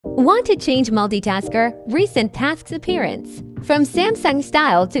Want to change Multitasker recent tasks appearance from Samsung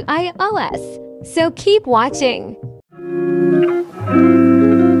style to iOS? So keep watching.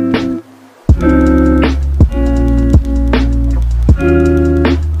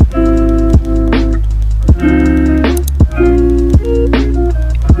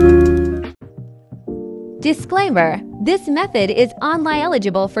 Disclaimer: this method is only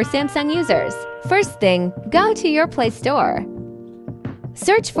eligible for Samsung users. First thing, go to your Play Store.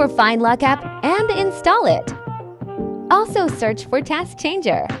 Search for Find Lookup and install it. Also search for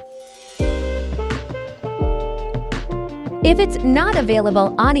taskchanger. If it's not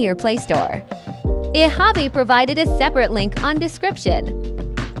available on your Play Store, 𝒂𝒊𝒏𝒌 provided a separate link on description.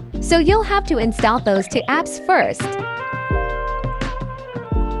 So you'll have to install those two apps first.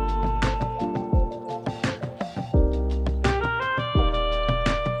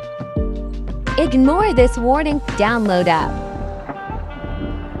 Ignore this warning. Download app.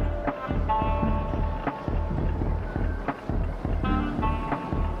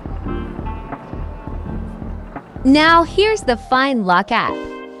 Now here's the Find Lock app.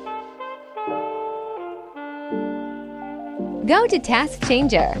 Go to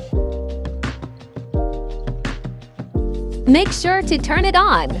taskchanger. Make sure to turn it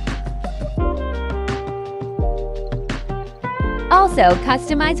on. Also,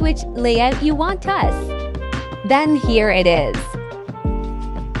 customize which layout you want us. Then here it is.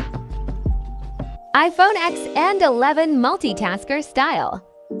 iPhone X and 11 multitasker style.